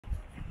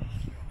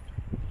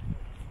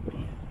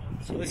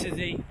So this is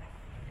the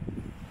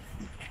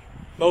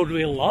mode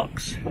wheel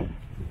locks. No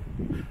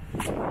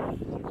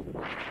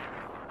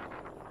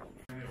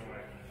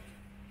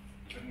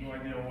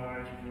idea why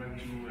you went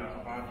to that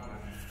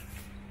apartment.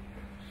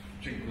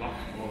 Check lock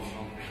or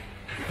something.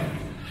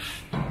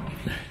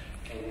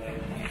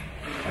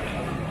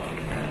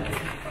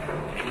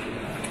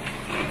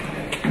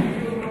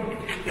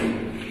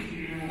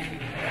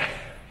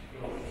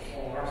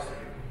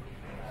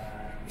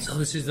 So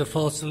this is the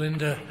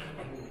 4-cylinder,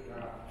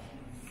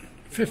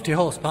 50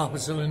 horsepower per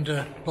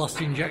cylinder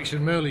blast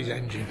injection Mirrlees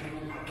engine.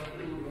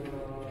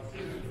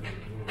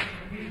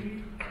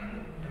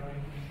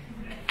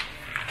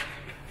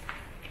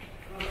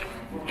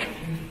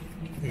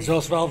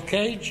 Exhaust valve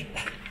cage,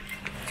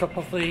 top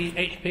of the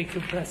HP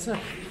compressor.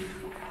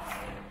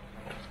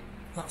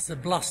 That's the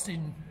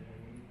blasting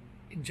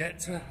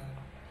injector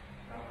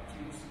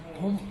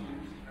pump.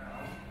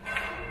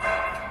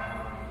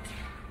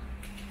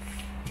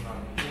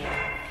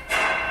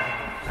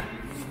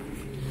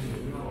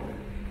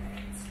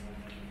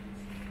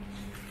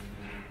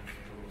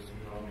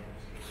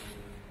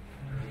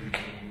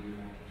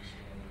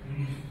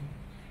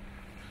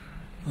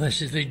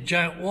 This is the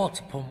giant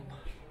water pump.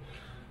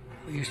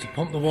 We used to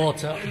pump the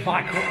water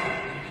back up.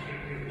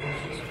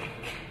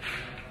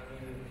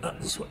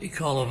 That's what you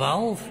call a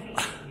valve.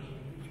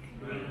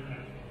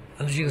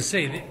 And as you can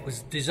see, it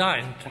was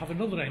designed to have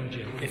another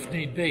engine, if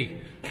need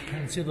be. You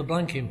can see the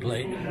blanking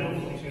plate.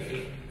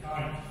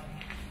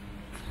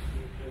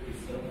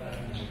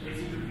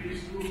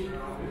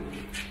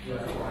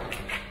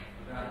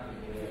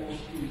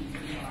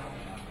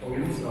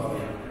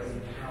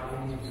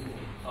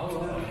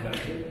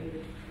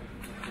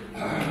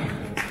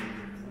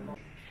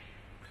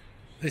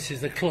 This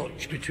is the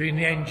clutch between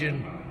the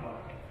engine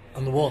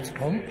and the water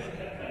pump.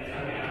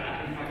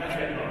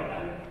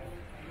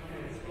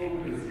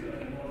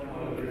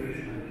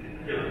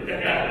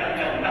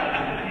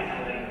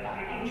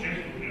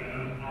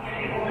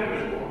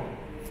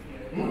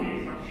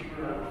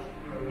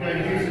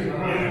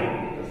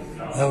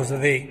 Those are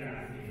the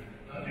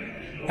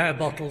air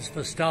bottles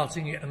for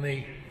starting it and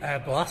the air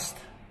blast.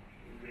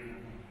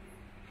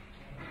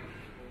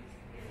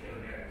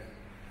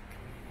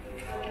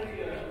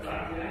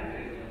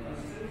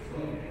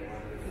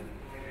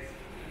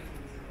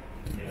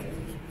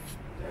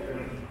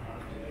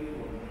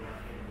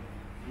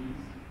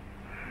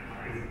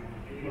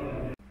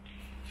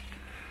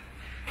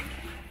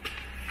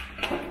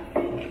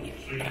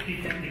 So you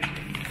keep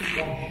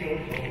on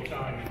short all the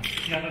time.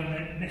 You have a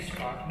mist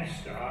start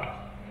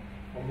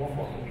on one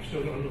bottle, you've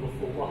still got another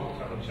full bottle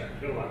to have a check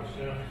fill out,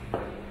 so.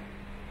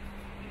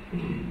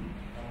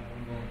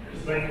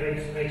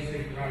 They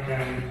stick right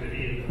down into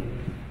here.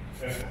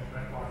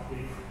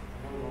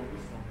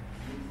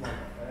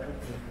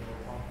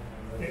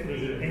 It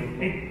was an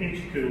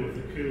intercooler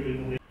for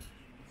cooling the.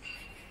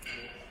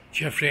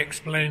 Jeffrey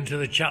explained to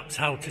the chaps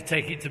how to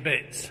take it to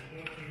bits.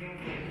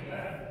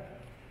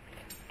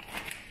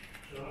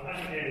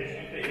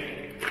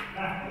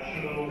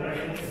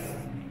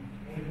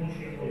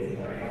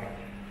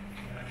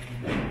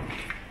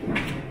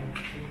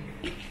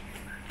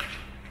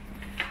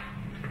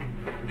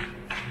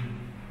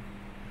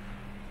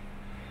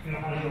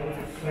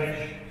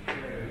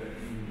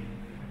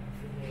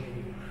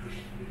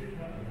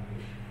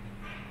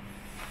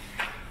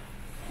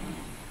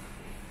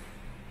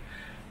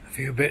 A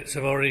few bits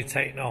have already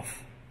taken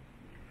off.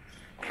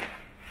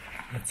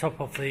 The top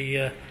of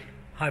the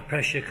high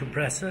pressure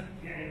compressor.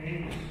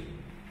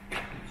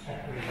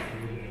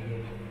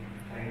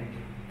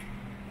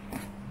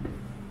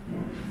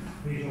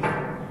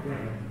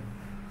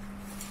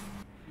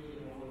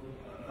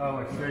 Oh,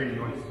 I see.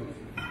 You want to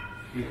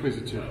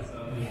inquisitive.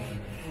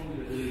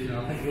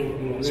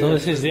 So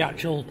this is the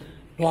actual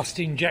blast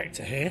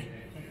injector here.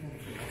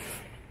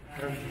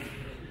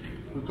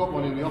 We've got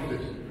one in the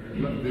office.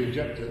 The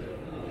injector.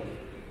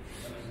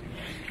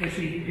 If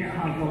you get a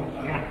handle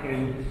jack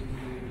in.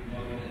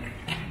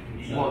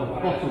 What, a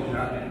bottle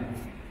jack?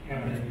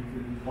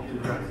 Bottle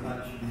jack.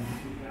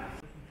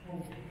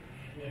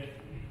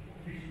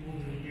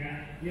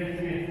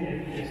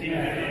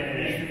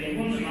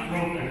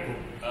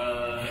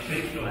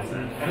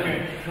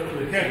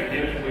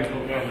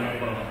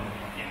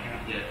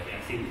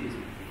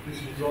 This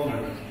is wrong.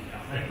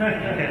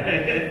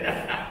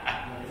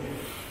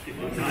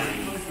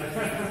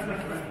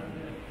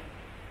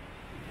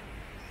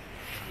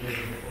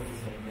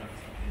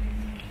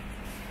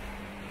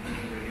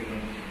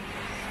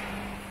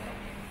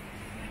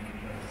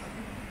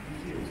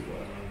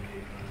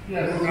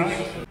 Yes.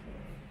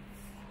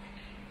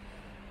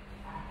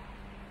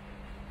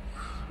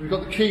 We've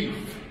got the key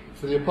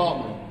for the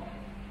apartment.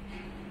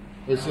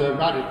 It's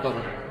Radit got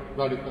it.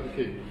 Radit got the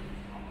key.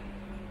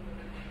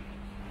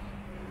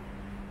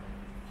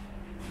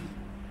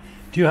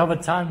 Do you have a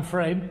time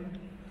frame?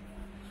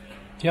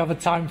 Do you have a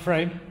time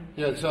frame?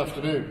 Yeah, this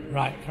afternoon.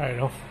 Right, fair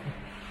enough.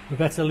 We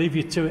better leave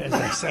you to it,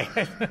 as they say.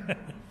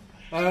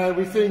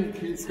 We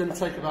think it's going to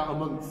take about a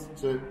month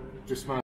to dismantle.